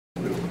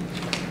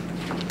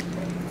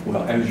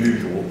Well, as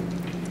usual,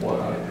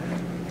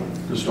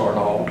 to start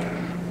off,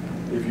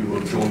 if you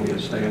will join me at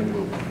stand,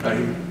 we'll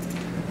pray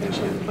and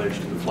say the pledge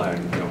to the flag,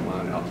 if you don't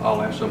mind.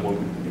 I'll ask someone,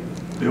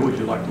 Bill, would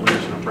you like to lead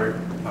us in a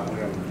prayer? I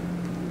will.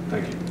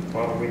 Thank you.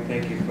 Father, we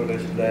thank you for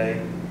this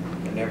day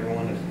and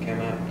everyone that's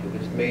come out to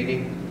this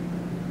meeting.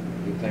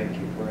 We thank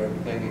you for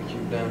everything that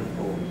you've done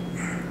for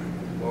us.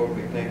 Lord,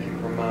 we thank you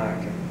for Mike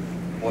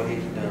and what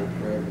he's done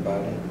for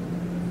everybody.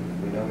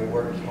 We know he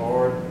works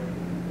hard.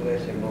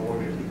 Bless him,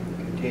 Lord, as he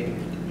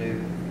continues to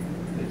do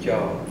the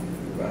job,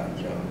 the right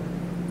job.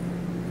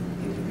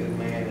 He's a good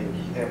man and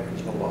he's helped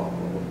us a lot,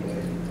 Lord.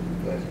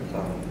 Bless us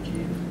all in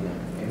Jesus'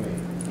 name. Amen.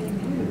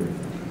 Amen.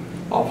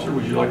 Officer,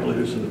 would you like to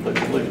lead us in the Pledge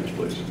of Allegiance,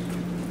 please?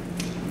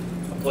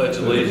 I pledge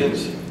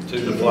allegiance to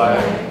the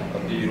flag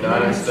of the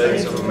United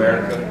States of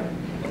America,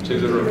 to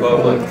the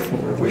republic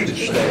for which it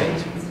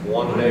stands,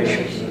 one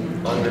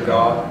nation, under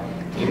God,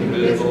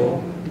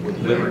 indivisible, with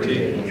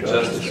liberty and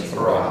justice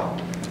for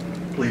all.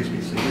 Please be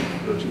seated,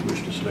 those who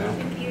wish to sit down.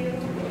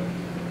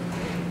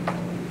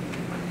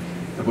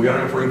 Have we got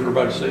enough room for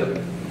everybody to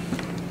sit?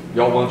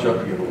 Y'all bunch up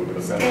together a little bit,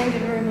 okay?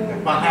 Standing room.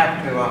 If I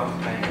have to,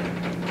 I'll stand.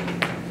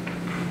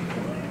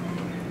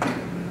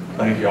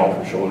 Thank you all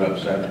for showing up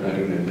this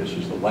afternoon, and this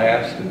is the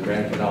last and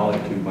grand finale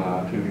to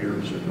my 2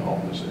 years in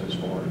office as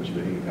far as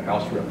being the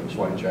House Rep for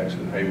Swain,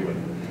 Jackson, and Haywood.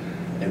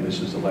 And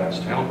this is the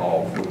last town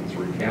hall for the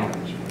 3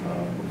 counties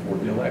before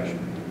the election.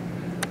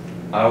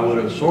 I would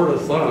have sort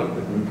of thought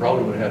that we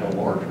probably would have had a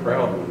large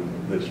crowd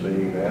with this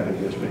being that, and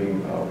this being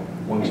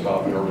one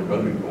stop early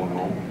voting going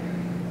on.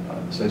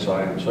 Since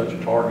I am such a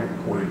target,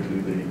 according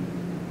to the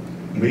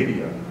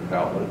media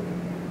outlet,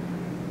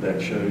 that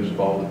shows of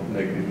all the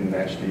negative and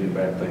nasty and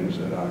bad things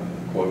that I,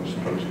 quote,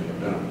 supposedly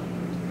have done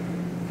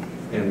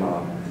in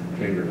my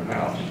tenure in the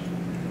House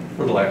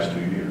for the last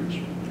 2 years.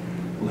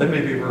 Let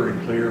me be very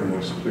clear, and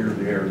let's clear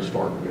the air to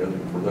start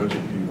with. For those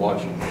of you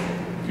watching,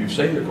 if you've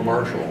seen the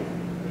commercial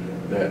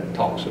that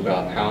talks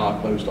about how I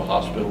closed a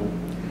hospital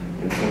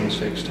in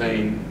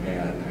 2016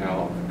 and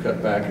how I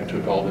cut back and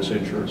took all this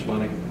insurance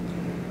money,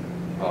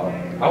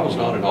 I was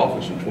not in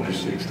office in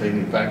 2016.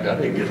 In fact, I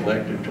didn't get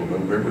elected until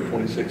November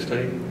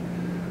 2016.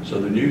 So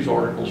the news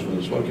articles from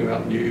the Smoky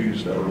Mountain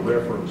News that are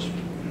referenced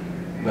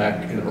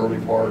back in the early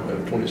part of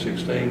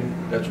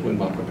 2016, that's when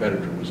my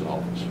competitor was in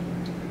office.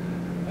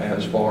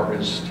 As far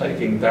as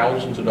taking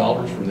thousands of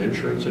dollars from the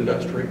insurance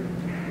industry,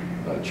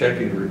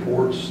 checking the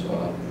reports,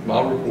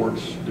 my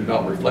reports do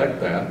not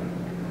reflect that.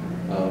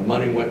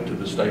 Money went to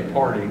the state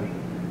party,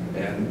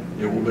 and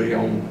it will be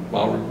on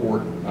my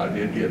report. I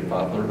did get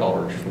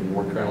 $500 from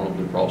North Carolina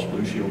Blue Cross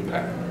Blue Shield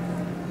PAC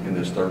in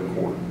this third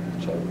quarter.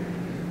 So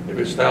if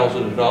it's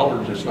thousands of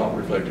dollars, it's not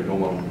reflected on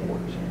my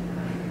reports.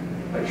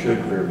 I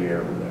should clear the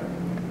air with that.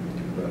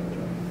 But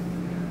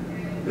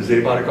has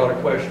anybody got a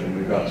question?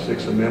 We've got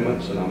 6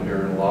 amendments, and I'm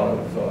hearing a lot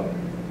of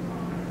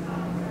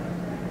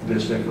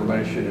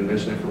disinformation and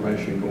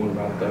misinformation going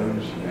about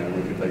those, and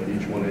we can take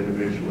each one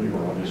individually,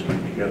 or I'll just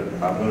speak together.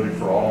 I voted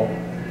for all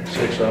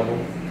 6 of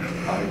them.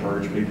 I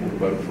encourage people to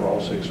vote for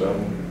all 6 of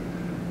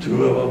them.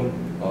 2 of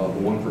them, the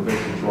one for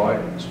victims'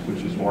 rights,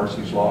 which is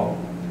Marcy's Law,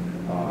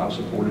 I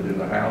supported in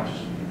the House.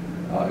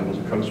 And was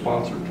a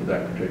co-sponsor to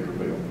that particular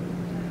bill.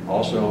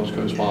 Also, I was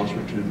co-sponsor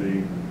to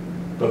the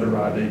voter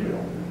ID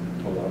bill.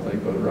 Well, I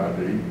think voter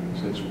ID,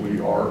 since we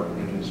are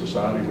in the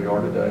society we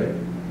are today,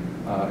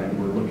 and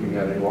we're looking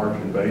at a large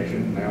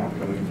invasion now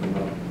coming from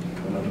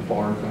another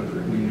foreign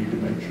country, we need to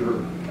make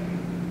sure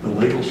the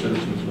legal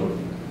citizens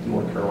of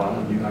North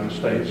Carolina and the United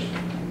States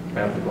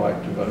have the right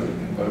to vote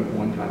and vote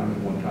one time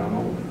and one time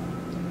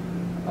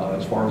only.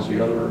 As far as the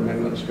other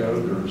amendments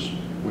go,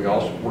 we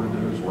all supported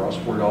those, where I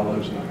supported all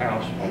those in the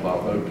House by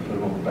vote to put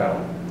them on the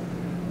ballot.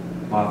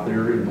 My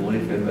theory and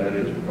belief in that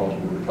is because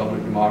we're a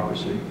republic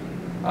democracy,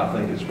 I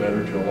think it's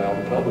better to allow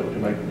the public to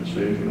make the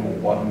decision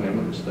on what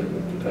amendments they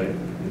want to take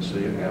and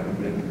see and have them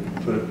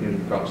been put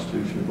in the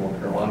Constitution of North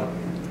Carolina.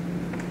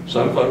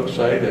 Some folks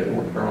say that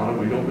North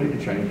Carolina, we don't need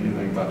to change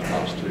anything about the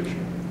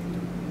Constitution.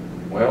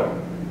 Well,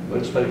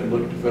 let's take a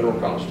look at the federal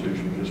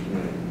Constitution just a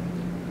minute.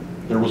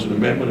 There was an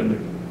amendment in the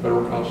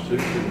federal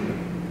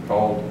Constitution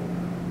called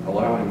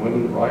allowing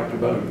women the right to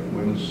vote,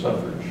 women's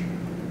suffrage.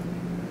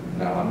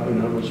 Now, I know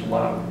none of us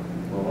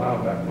were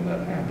allowed back when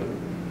that happened,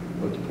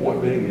 but the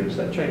point being is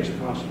that changed the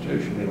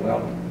Constitution and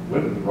allowed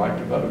women the right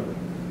to vote.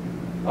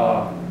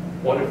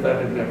 What if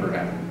that had never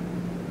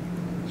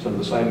happened? So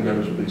the same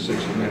goes with these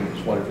 6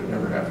 amendments. What if it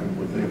never happened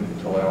with them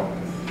to allow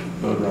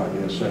voter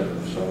ID, et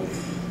cetera? So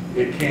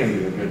it can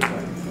be a good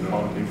thing. And a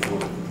lot of people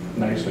are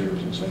naysayers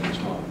and say it's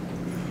not.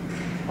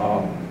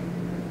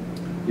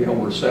 Yeah,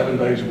 we're 7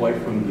 days away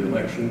from the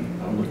election.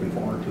 I'm looking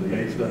forward to the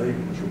 8th day,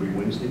 which will be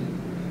Wednesday,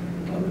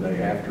 the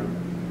day after.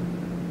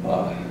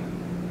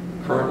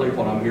 Currently,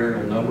 what I'm hearing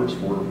on numbers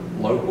for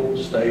local,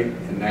 state,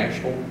 and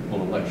national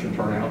on election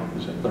turnout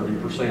is at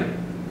 30%,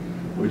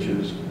 which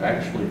is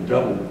actually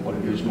double what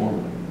it is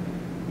normally.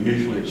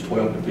 Usually it's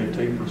 12 to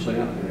 15%,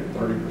 and at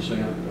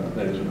 30%,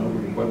 that is an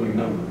overwhelming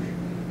number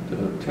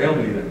to tell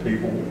me that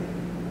people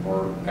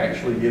are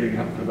actually getting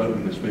out to vote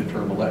in this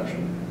midterm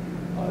election.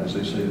 as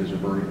they see it as a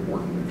very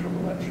important midterm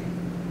election.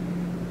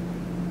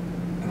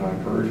 And I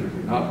encourage you, if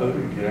you're not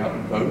voting, get out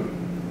and vote.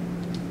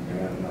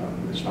 And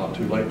it's not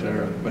too late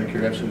to make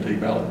your absentee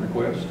ballot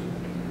request.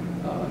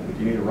 If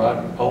you need a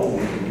ride to the poll,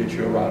 we can get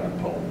you a ride to the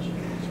polls.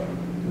 So,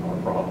 not a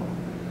problem.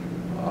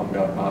 I've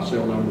got my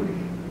seal number,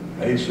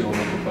 a seal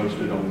number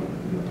posted on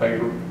the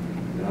paper,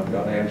 and I've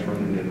got ads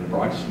running in the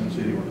Bryson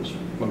City or the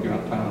Smoky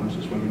Mountain Times,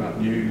 the Smoky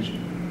Mountain News,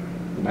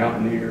 the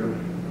Mountaineer,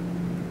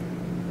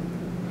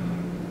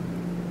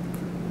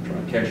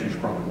 Cashier's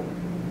Chronicle.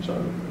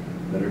 So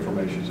that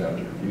information's out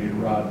there. If you need a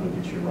ride, we'll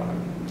get you a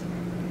ride.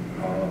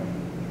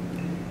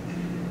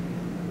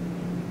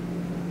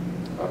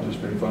 I've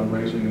just been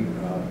fundraising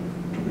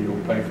to be able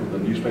to pay for the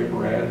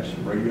newspaper ads,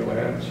 radio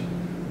ads,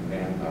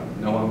 and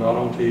no, I'm not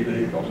on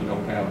TV because I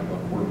don't have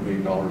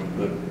 $250,000 to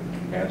put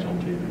ads on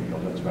TV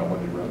because that's about what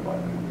they run right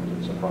now because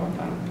it's a prime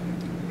time.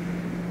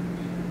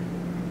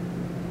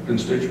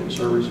 Constituent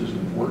service is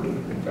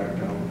important. In fact,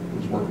 I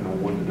was working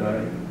on one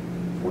today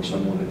for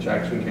someone in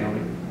Jackson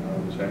County. I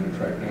was having to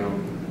track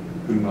down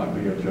who might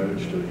be a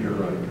judge to hear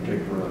a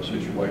particular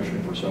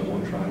situation for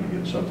someone trying to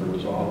get something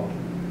resolved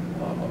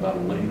about a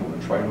lien on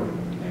a trailer.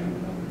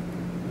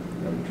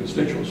 And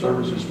constituent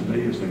services to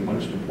me is the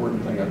most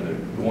important thing I do.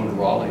 Going to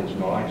Raleigh is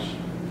nice,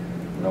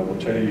 but I will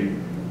tell you,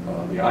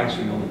 the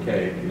icing on the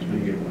cake is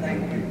being able to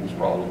handle people's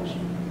problems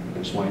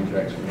in Swain,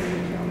 Jackson,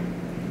 and County.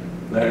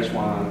 That is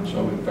why I'm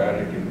so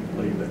emphatic and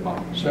believe that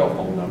my cell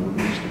phone number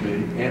needs to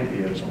be and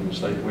is on the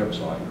state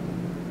website.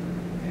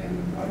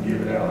 And I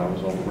give it out. I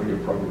was on the radio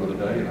program the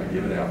other day, and I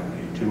give it out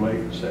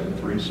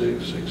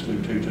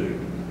 828-736-6222.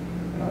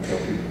 And I tell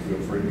people,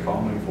 feel free to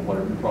call me for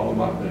whatever your problem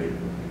might be.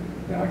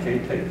 Now, I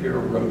can't take care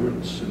of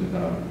rodents and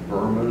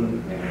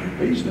vermin and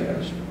bees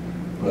nests,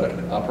 but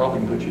I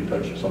probably can put you in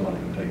touch with somebody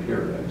who can take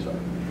care of that. So,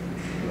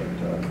 but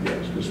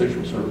yes,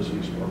 constituent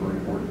services are very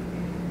important.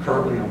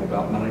 Currently, I'm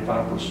about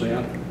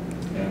 95%,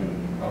 and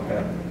I've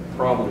had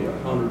probably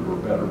 100 or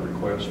better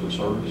requests for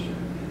service.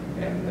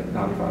 And at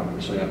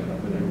 95%,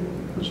 I've been able to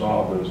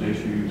resolve those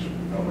issues,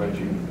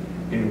 ranging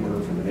anywhere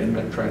from an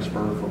inmate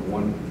transfer from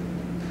one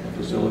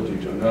facility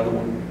to another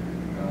one.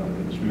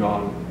 It was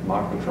beyond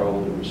my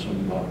control. There was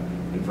some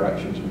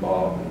infractions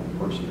involved, and the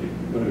person needed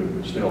to move.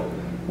 But still,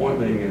 point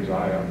being is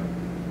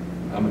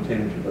I'm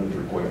attending to those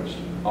requests.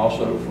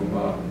 Also, from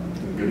a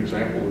good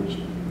example is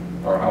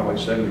our Highway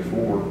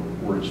 74,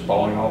 where it's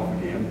falling off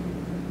again.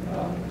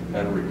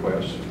 Had a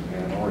request,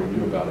 and I already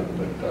knew about it,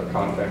 but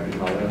contacted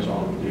my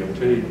liaison with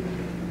DOT.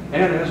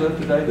 And as of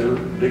today, they're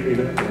digging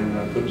it up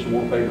and putting some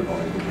more pavement on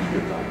it, which is a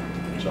good thing.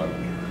 So,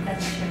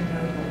 that's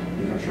Chernobyl.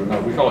 You know,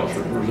 Chernobyl. We call it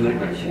Chernobyl. There's a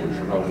nickname for it,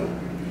 Chernobyl.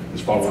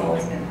 It's falling It's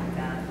always off. been like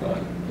that.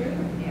 Yeah.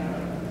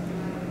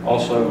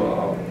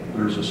 Also,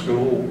 there's a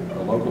school,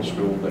 a local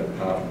school that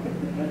I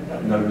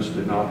noticed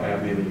did not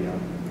have any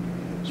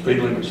speed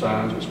limit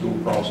signs or school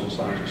crossing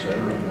signs,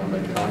 etc. And I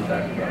made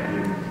contact about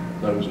getting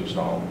those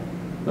installed.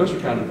 Those are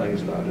the kind of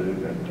things that I do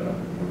that are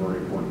very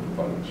important for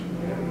folks.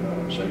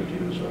 And safety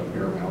is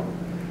paramount.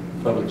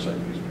 Public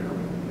safety is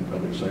paramount. And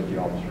public safety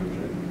officers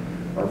and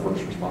our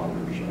first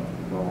responders are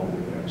along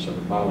with that. So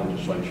my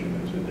legislation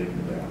is indeed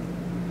that.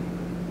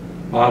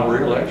 My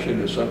re-election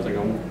is something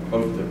I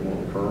hope that will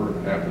occur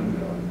and happen,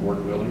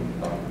 Lord willing.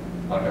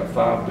 I have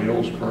 5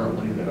 bills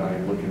currently that I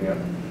am looking at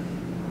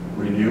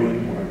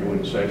renewing when I go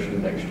into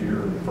session next year.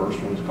 The first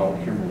one is called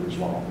Kimberly's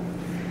Law.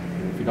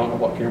 And if you don't know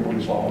what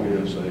Kimberly's Law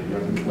is, a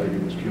young lady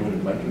was killed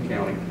in Macon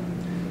County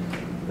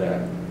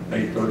at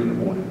 8:30 in the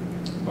morning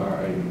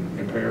by an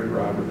impaired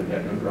driver that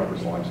had no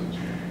driver's license.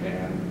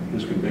 And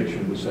his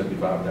conviction was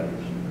 75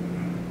 days.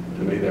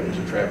 To me, that was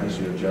a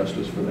travesty of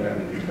justice for that,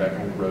 and he's back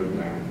on the road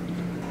now.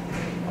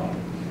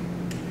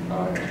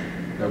 I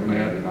have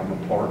met, and I'm a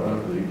part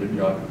of the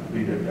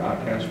BWI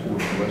Task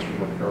Force in Western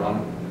North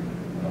Carolina,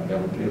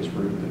 Ellen Pitt's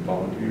group that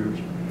volunteers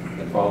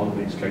that follow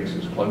these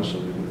cases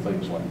closely with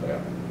things like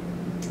that.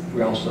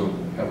 We also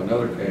have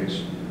another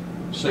case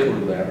similar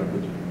to that of a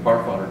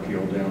firefighter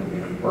killed down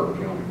in Burke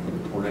County for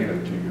the tornado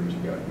 2 years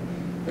ago.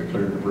 They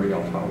cleared debris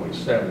off Highway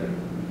 70,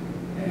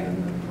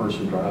 and the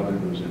person driving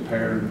was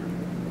impaired,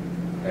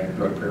 had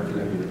drug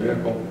paraphernalia in the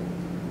vehicle,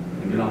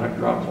 and did not have a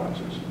driver's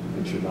license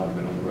and should not have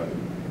been on the road.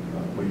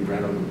 We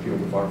ran over and killed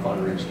the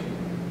firefighter instantly.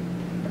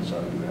 And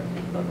so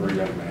that very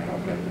young man,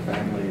 I've met the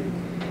family,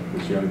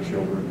 his young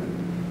children,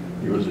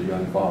 and he was a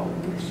young father.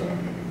 It's a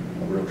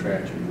real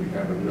tragedy. We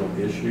have a real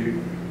issue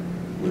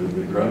with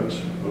the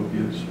drugs,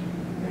 opiates,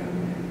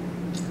 and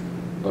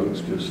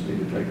folks just need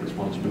to take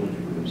responsibility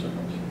for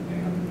themselves.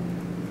 And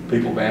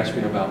people have asked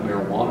me about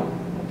marijuana.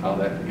 I'll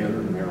tie that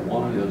together.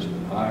 Marijuana is,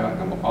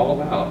 I'm all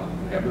about,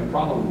 I have no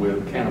problem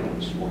with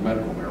cannabis or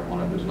medical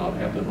marijuana. It does not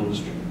have the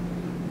illusion.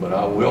 But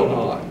I will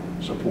not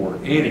support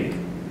any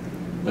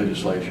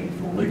legislation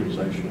for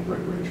legalization of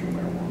recreational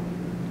marijuana.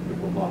 It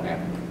will not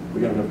happen.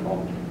 We got enough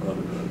problems with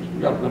other drugs.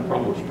 We got enough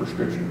problems with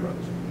prescription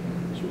drugs.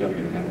 So we got to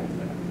get a handle on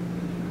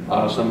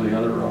that. Some of the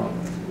other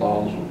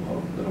laws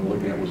that I'm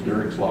looking at was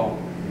Derek's Law,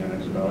 and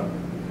it's about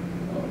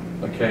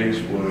a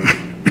case where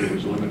the there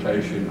was a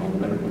limitation on the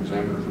medical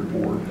examiner's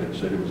report that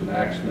said it was an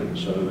accident,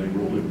 so they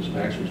ruled it was an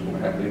accident was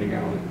going to happen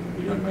anyhow, and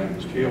the young man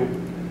was killed.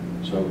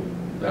 So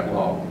that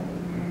law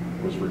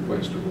was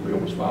requested, a bill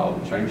was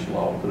filed to change the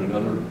law, put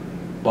another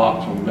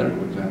box on the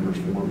medical examiner's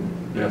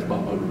form, death by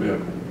motor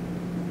vehicle,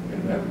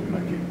 and that would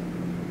make it,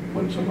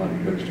 when somebody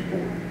goes to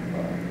court,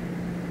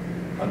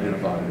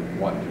 identified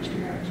it wasn't just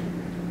an accident.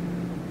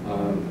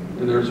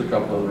 And there's a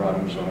couple other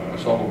items.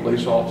 Assault on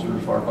police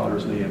officers,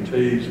 firefighters, and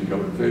EMTs, and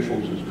code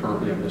officials is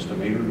currently a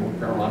misdemeanor in North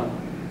Carolina.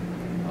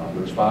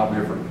 There's 5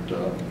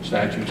 different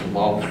statutes and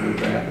laws with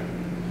that.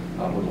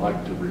 I would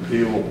like to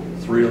repeal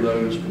 3 of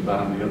those,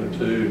 combine the other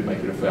 2, and make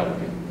it a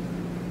felony.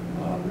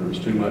 There is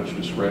too much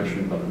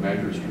discretion by the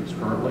magistrates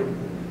currently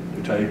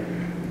to take,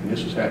 and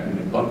this is happening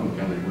in Buncombe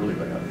County really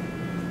bad.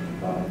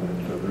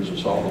 There's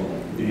assault on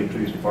the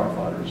EMTs and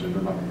firefighters, and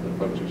they're not, the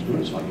folks who's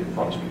doing it's not getting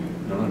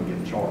prosecuted, none of them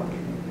getting charged.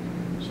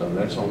 So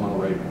that's on my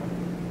radar.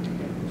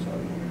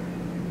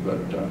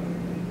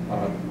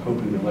 I'm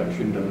hoping the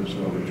election does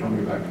return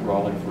me back to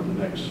Raleigh for the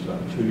next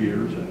 2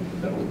 years, and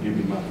that will give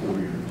me my 4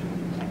 years.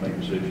 I'll make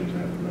decisions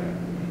after that.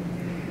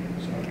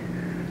 So,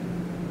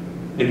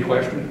 any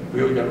question?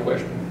 Bill, you got a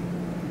question?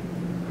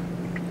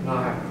 No,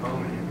 I have a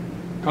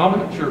comment.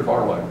 Comment? Sure,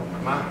 far away.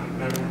 Mike, you've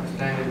done an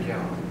outstanding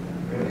job.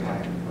 Really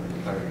have.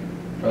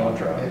 Well, I'll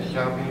try. Best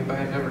job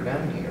anybody's ever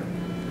done here.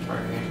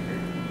 Sorry, history.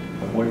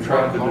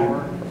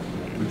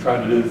 We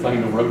tried to do the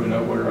thing on Road to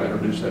Nowhere. I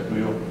introduced that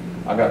bill.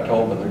 I got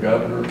told by the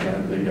governor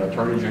and the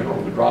attorney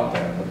general to drop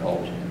that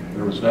because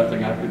there was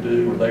nothing I could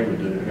do or they would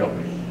do to help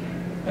me.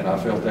 And I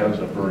felt that was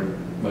a very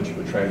much of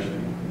a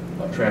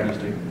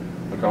travesty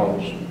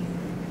because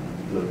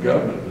the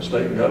government, the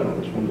state government,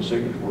 was one of the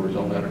signatories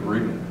on that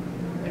agreement,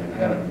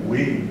 and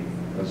we,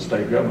 as the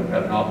state government,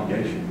 had an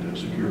obligation to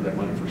secure that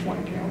money for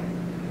Swain County.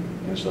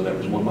 And so that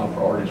was one of my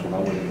priorities when I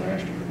went in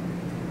last year.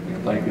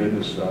 And thank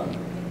goodness,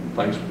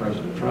 thanks to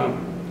President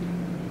Trump,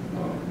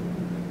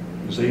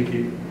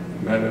 Zinke,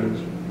 Meadows,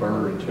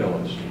 Burr, and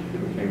Tillis, it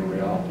became a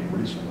reality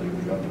recently.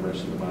 We got the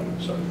rest of the money,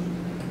 so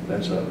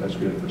that's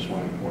good for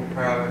Swain. We're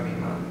proud of you,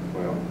 Mike.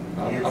 Well,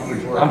 Yes,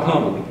 I'm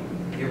humbled.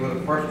 You were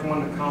the first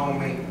one to call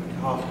me to the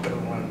hospital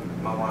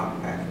when my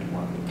wife passed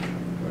away.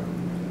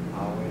 I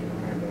always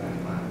remember that,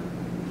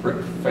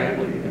 Mike.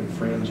 Family and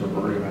friends are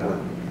very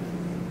important.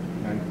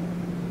 Okay?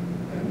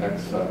 And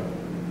that's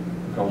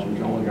because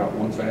we only got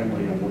one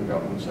family and we've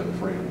got one set of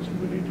friends, and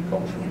we need to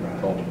culturally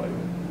cultivate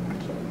them.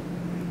 So,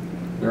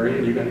 Mary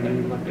Ann, you got anything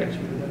you'd like to ask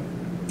me today?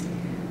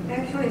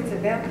 Actually, it's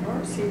about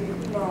mercy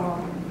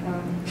law.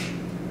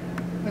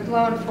 With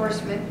law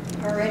enforcement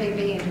already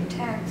being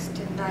taxed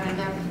and not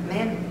enough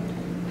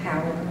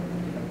manpower,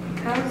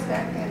 how is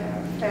that going to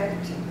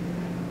affect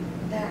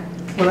that?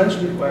 Well, that's a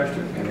good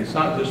question, and it's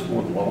not just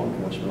for the law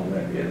enforcement on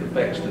that. It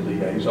affects the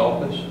DA's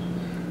office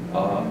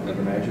and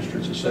the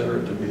magistrates, et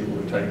cetera, to be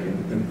able to take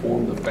and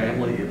inform the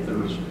family if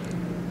there's,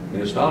 and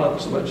it's not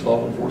so much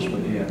law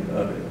enforcement end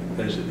of it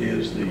as it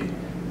is the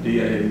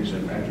DAs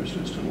and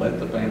magistrates to let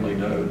the family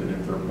know that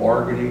if they're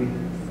bargaining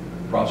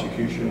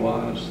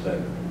prosecution-wise,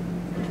 that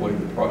between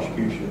the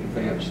prosecution and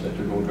defense, that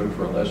they're going to go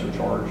for a lesser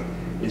charge,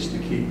 is to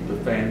keep the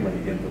family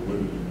in the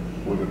loop,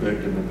 or the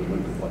victim in the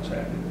loop of what's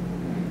happening.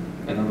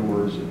 In other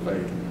words, if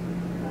they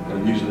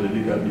using the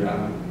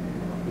DWI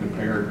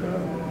impaired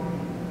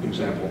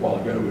example a while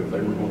ago, if they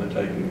were going to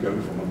take and go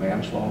from a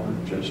manslaughter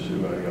just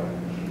to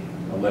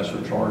a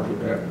lesser charge of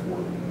that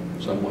for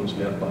someone's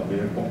death by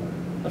vehicle,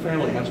 the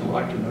family has a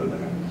right to know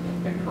that,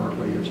 and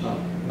currently it's not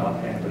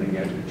happening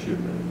as it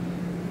should be.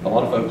 A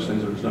lot of folks say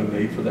there's no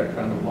need for that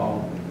kind of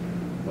law.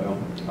 Well,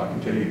 I can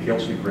tell you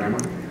Kelsey Grammer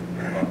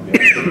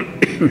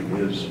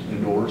is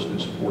endorsed in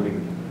supporting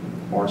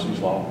Marcy's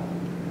law.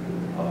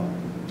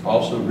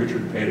 Also,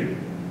 Richard Petty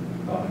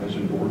has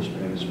endorsed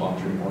and is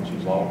sponsoring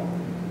Marcy's law.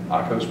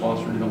 I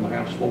co-sponsored it on the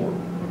House floor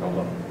because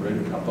I read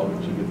it. I thought it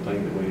was a good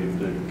thing that we need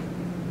to do.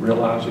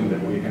 Realizing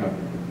that we have,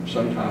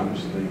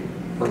 sometimes the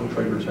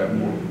perpetrators have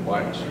more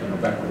whites in the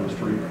back of the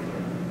street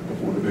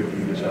before the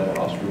victim gets out of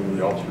the hospital or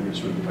the officer gets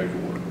through the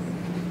paperwork.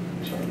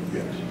 So,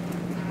 yes.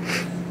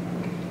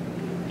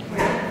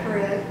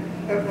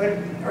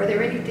 Are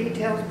there any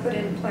details put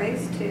in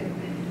place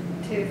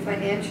to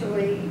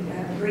financially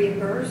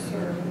reimburse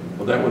or?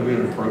 Well, that would be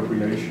an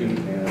appropriation,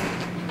 and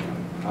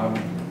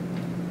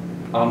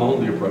I'm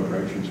on the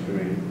appropriations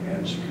committee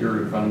and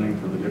securing funding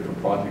for the different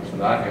projects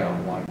that I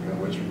have, like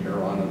Western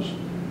Carolina's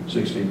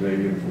 $16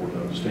 million for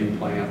the steam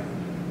plant,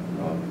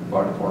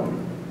 fire department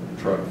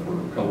truck for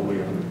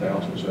Cullowhee,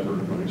 $100,000, et cetera,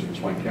 monies for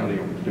Swain County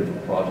over the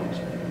different projects.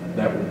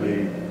 That would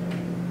be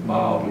my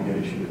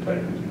obligation to take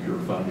and secure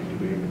funding to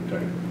be able to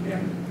take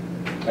and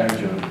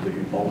adjunct the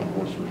law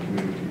enforcement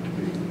community to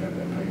be able to have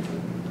that paid for.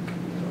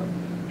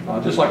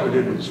 So, just like we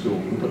did with the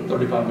schools, we put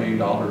 $35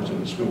 million in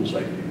the school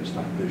safety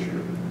this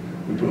year.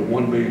 We put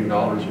 $1 billion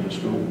in the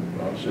school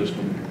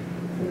system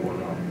for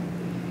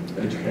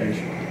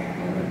education,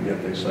 and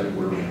yet they say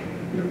we're,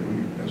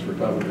 we as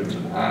Republicans,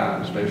 and I,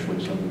 especially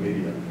some of the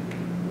media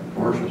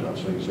commercials I've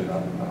seen, said I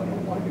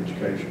don't like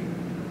education.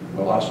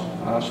 Well,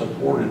 I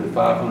supported the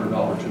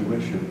 $500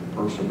 tuition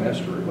per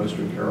semester at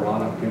Western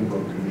Carolina,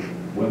 Pembroke,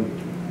 and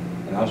Wilmington.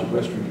 And I was at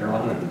Western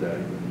Carolina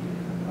today,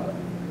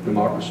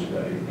 Democracy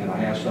Day, and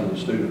I asked some of the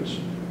students,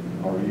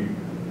 are you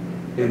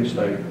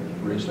in-state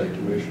or in-state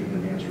tuition?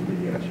 And the answer would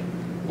be yes.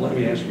 Well, let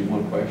me ask you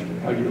one question.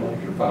 How do you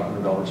like your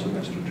 $500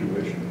 semester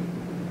tuition?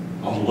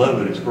 I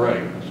love it, it's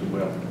great. I said,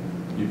 well,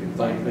 you can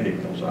thank me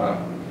because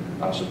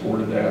I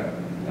supported that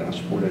and I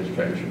support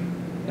education.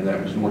 And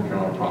that was North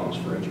Carolina Promise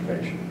for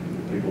Education.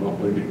 If people don't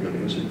believe it, go to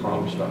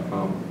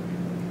ncpromise.com.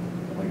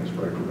 I think it's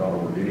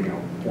correct.org. Anyhow,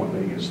 point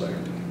being, it's there.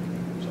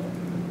 So,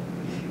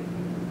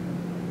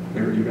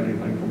 Mary, you got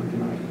anything for me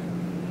tonight?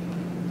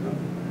 No?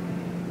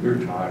 You're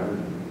tired.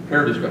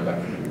 Perry just got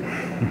back from you.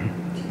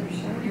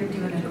 You're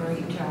doing a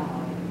great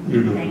job.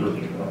 You're doing Thank a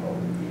great you.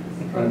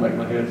 job. Trying to make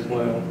my head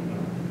swell.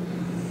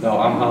 No,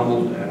 I'm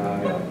humbled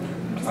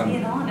and Just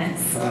being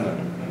honest. I know.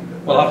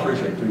 Well, I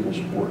appreciate people's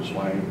support,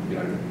 Swain. You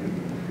know,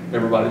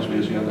 everybody's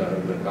busy, I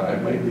know, but I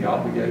have made the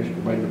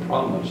obligation, made the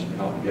promise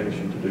and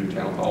obligation to do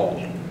town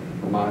halls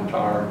for my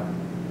entire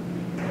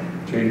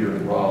tenure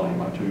in Raleigh,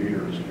 my 2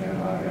 years. And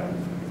I have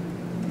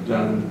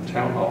done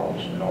town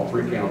halls in all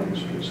 3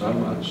 counties in some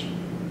months,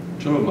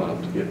 2 a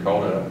month to get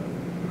caught up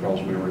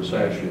because we were in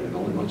session. And the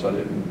only months I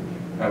didn't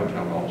have a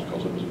town hall was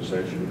because it was in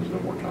session. There was no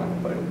more time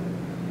available.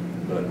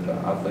 But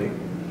I think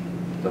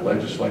the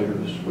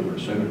legislators, whether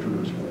it's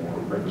senators or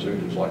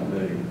representatives like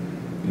me,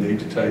 need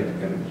to take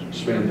and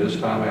spend this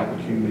time out in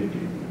the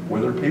community,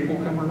 whether people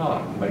come or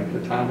not, make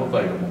the time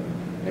available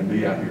and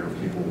be out here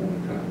if people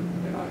want to come.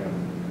 And I have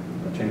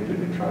attempted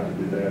and tried to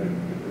do that to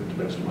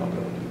the best of my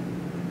ability.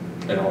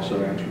 And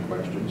also answer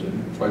questions.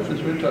 And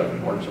questions have been tough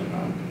and hard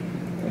sometimes.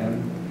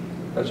 And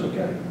that's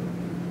okay.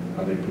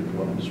 I need people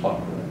put on the spot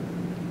for that.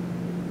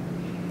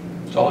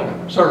 That's all I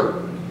got. Sir,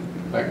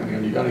 back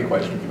again, you got any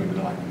questions for me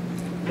tonight?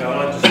 No,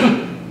 I'd just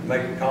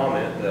make a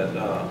comment that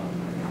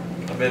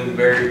I've been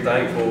very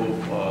thankful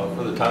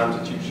for the times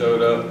that you've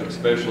showed up,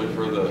 especially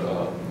for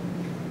the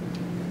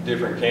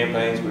different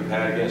campaigns we've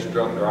had against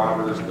drunk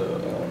drivers,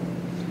 the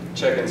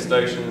check-in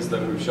stations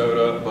that we've showed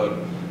up. But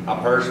I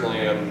personally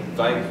am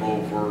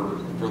thankful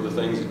for the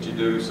things that you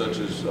do, such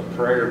as a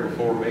prayer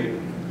before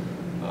meeting.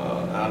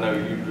 I know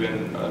you've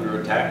been under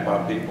attack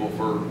by people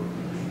for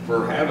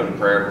having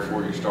prayer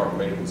before you start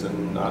meetings,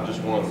 and I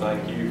just want to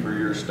thank you for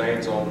your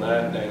stance on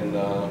that and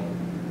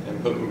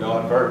putting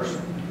God first.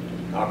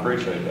 I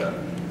appreciate that.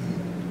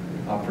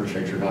 I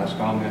appreciate your nice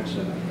comments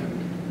and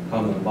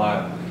humbled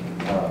by it.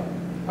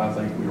 I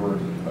think we were a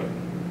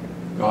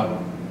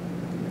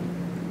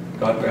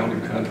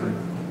God-founded country,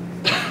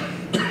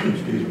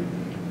 excuse me,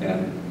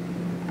 and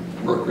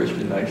we're a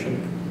Christian nation,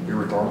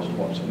 irregardless of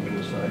what some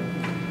people say.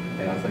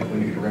 And I think we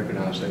need to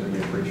recognize that and be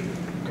appreciative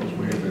because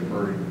we have been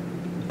very,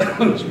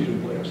 excuse me,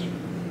 blessed.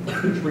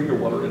 Just bring your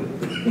water in.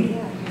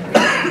 Yeah.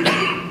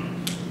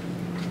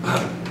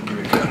 Here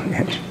we go.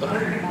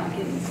 You're not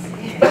getting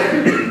sick.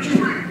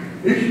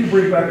 If you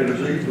bring back a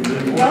disease from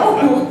this No.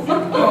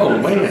 Oh,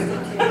 man.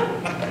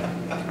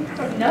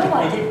 No, I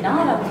did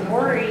not. I was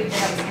worried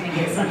that I was going to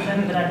get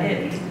something, but I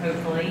didn't,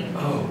 hopefully.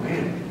 Oh,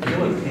 man.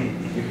 Good.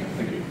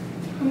 Thank you.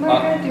 Well,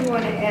 I do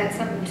want to add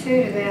something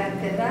too to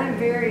that I'm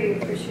very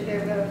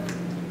appreciative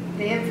of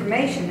the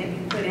information that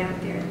you put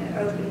out there and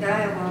the open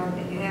dialogue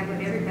that you have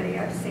with everybody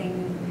I've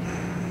seen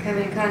come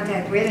in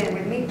contact with, and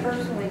with me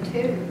personally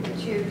too, that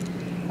you,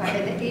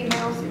 and the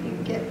emails that you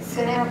get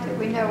sent out that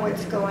we know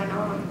what's going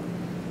on.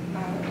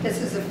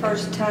 This is the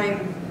first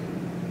time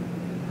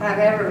I've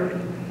ever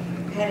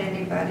had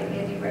anybody,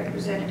 any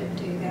representative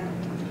do that,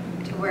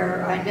 to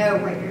where I know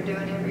what you're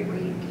doing every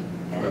week.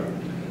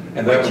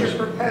 And what you're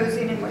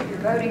proposing and what you're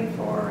voting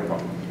for.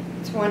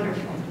 It's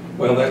wonderful.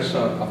 Well, that's,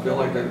 I feel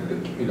like that,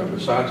 you know,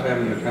 besides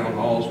having the town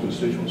halls,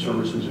 constituent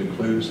services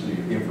includes the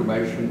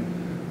information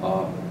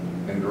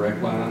and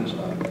direct lines.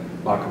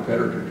 My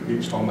competitor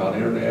keeps talking about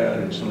internet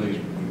and some of these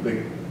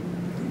big,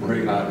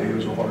 brilliant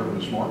ideas or whatever,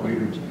 the smart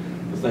meters.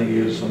 The thing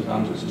is,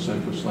 sometimes it's the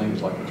simplest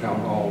things like the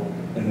town hall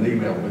and an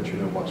email to let you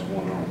know what's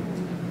going on.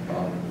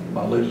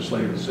 My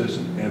legislative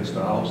assistant, Ed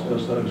Stiles,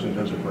 does those and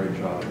does a great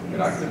job.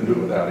 And I couldn't do it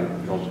without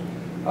him because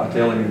I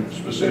tell him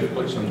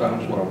specifically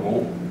sometimes what I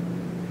want,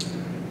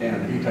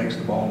 and he takes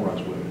the ball and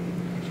runs with it.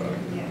 So,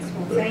 Yes,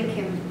 well, thank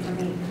him for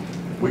me.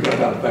 we got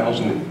about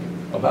 1,000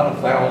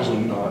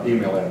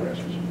 email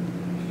addresses.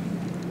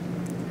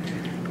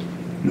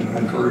 And I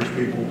encourage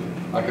people.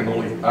 I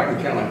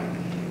can count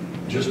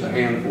on just a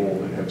handful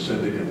that have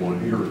said they didn't want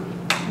to hear it,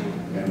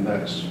 and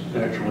that's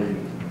naturally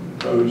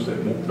those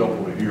that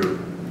don't want to hear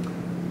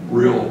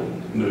real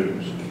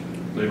news.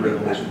 They'd rather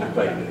listen to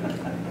fake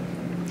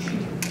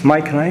news.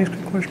 Mike, can I ask a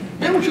question?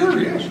 Yeah, well,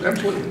 sure, yes,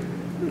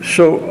 absolutely.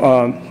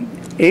 So,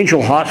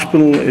 Angel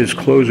Hospital is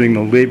closing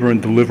the labor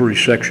and delivery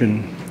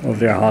section of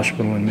their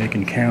hospital in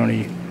Macon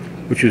County,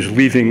 which is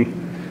leaving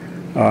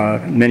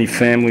many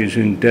families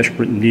in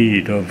desperate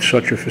need of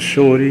such a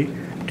facility.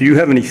 Do you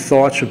have any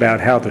thoughts about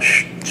how the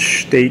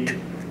state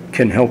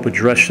can help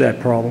address that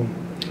problem?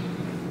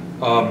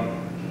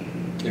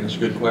 And it's a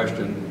good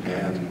question,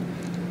 and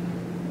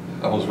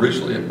I was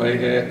recently at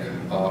Mayheck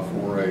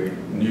for a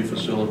new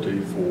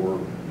facility for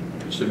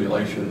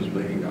simulations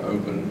being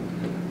open.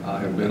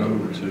 I have been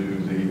over to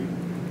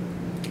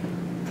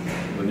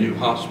the new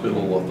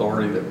hospital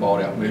authority that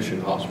bought out Mission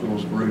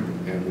Hospitals Group,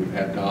 and we've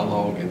had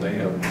dialogue, and they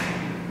have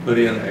put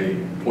in a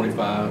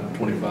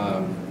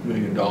 $25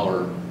 million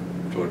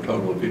to a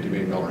total of $50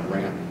 million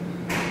grant.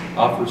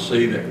 I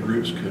foresee that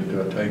groups could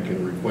take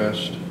and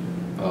request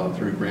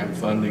through grant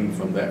funding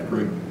from that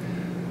group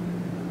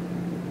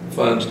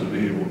funds to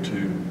be able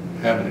to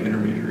have an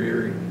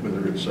intermediary,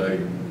 whether it's a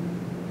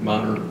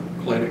minor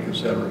clinic,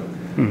 etc.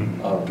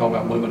 Talking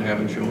about women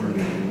having children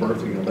and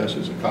birthing, unless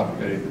it's a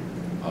complicated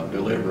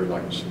delivery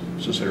like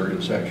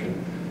cesarean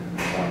section.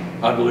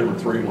 I delivered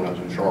 3 when I was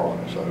in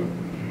Charlotte, so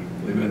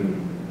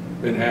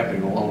they've been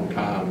happening a long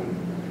time.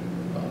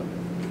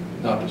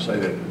 Not to say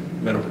that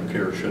medical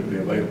care shouldn't be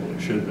available, it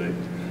should be.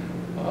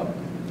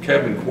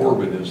 Kevin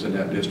Corbett is in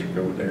that district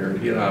over there, and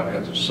he and I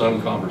have had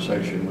some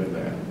conversation with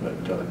that,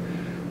 but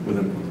with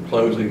them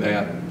closing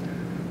that,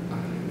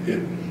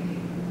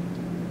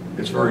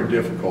 it's very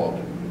difficult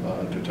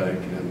to take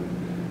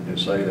and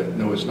say that,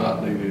 no, it's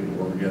not needed,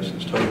 or yes,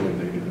 it's totally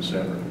needed,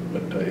 etc.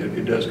 But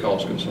it does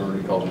cause concern,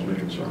 it causes me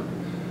concern.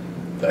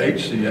 The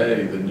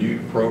HCA, the new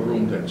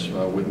program that's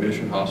with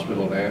Mission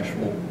Hospital in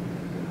Asheville,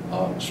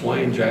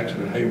 Swain,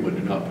 Jackson, and Haywood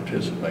do not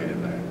participate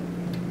in that.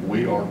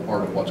 We are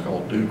part of what's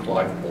called Duke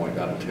Life Point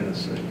out of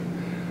Tennessee.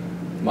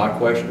 My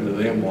question to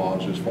them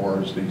was, as far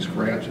as these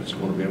grants that's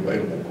going to be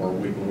available, are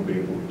we going to be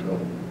able to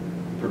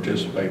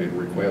participate and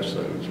request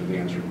those? And the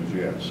answer was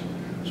yes.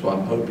 So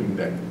I'm hoping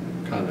that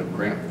kind of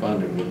grant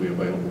funding will be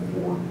available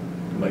for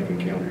the Macon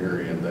County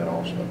area and that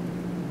also.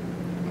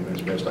 I mean, that's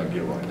the best I can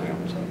get right now.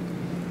 So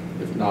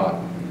if not,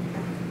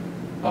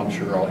 I'm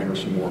sure I'll hear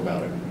some more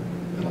about it.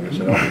 And like I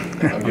said,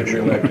 I'll get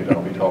reelected,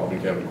 I'll be talking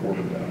to Kevin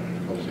Corbett about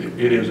it, because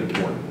it is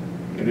important.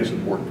 It is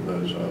important for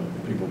those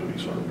people to be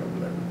served over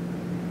there.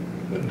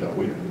 But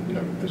we, you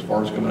know, as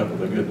far as coming up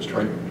with a good,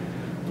 straight,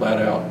 flat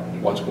out,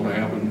 what's going to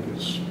happen,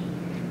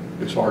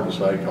 it's hard to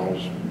say,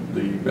 because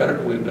the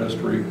medical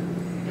industry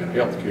and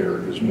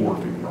healthcare is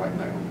morphing right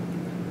now.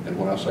 And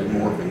when I say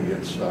morphing,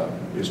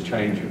 it's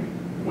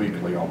changing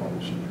weekly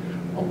almost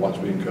on what's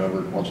being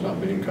covered, what's not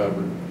being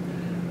covered,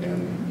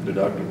 and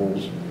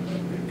deductibles.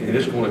 And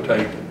it's going to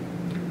take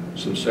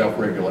some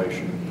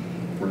self-regulation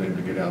for them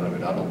to get out of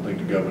it. I don't think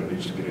the government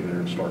needs to get in there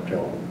and start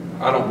telling them.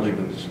 I don't believe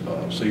in this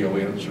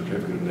CON,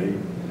 Certificate of Need.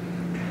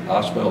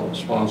 I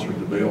sponsored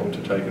the bill to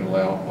take and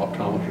allow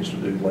optometrists to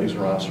do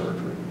laser eye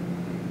surgery.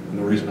 And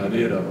the reason I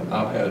did,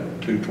 I've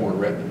had 2 torn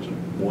retinas,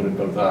 one in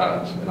both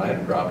eyes, and I had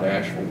to drive to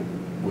Asheville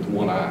with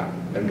one eye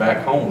and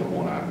back home with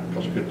one eye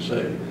because I couldn't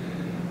see.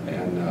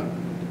 And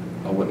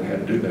I wouldn't have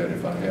had to do that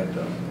if I had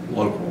the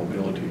local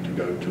ability to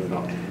go to an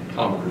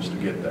optometrist to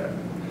get that.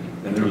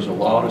 And there was a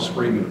lot of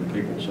screaming of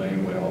people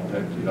saying, well,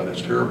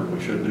 that's terrible,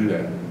 we shouldn't do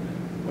that.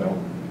 Well,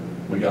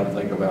 we got to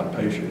think about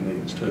patient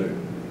needs too.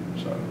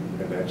 So,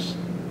 and that's,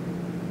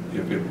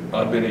 if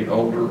I'd been any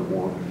older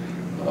or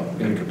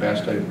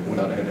incapacitated when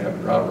I'd had to have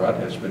a driver, I'd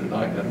have to spend a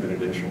night, and that'd been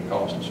an additional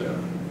cost, etc.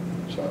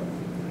 So,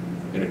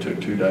 and it took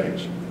 2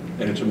 days.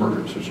 And it's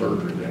emergency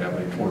surgery to have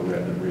a torn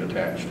retina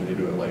reattached, and you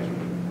do it laser.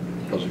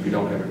 Because if you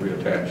don't have it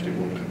reattached,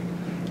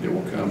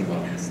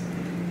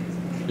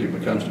 it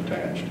becomes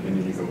detached, and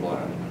then you go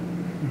blind.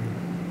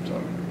 So,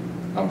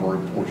 I'm very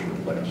fortunate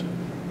and blessed.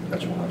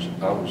 That's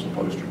why I was the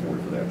poster boy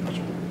for that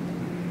principle.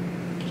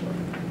 So,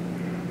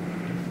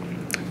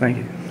 Thank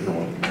you. you're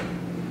welcome.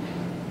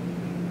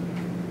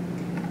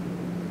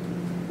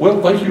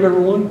 Well, thank you,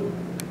 everyone.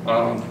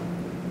 About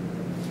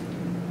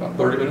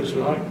 30 minutes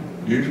tonight.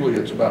 Usually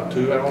it's about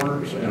 2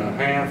 hours and a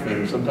half,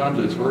 and sometimes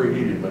it's very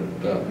heated, but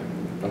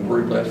I'm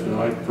very blessed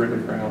tonight.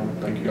 Friendly crowd.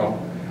 Thank you all.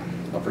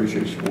 I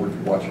appreciate your support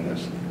for watching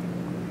this.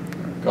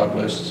 God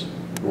bless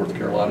North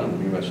Carolina and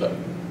the USA.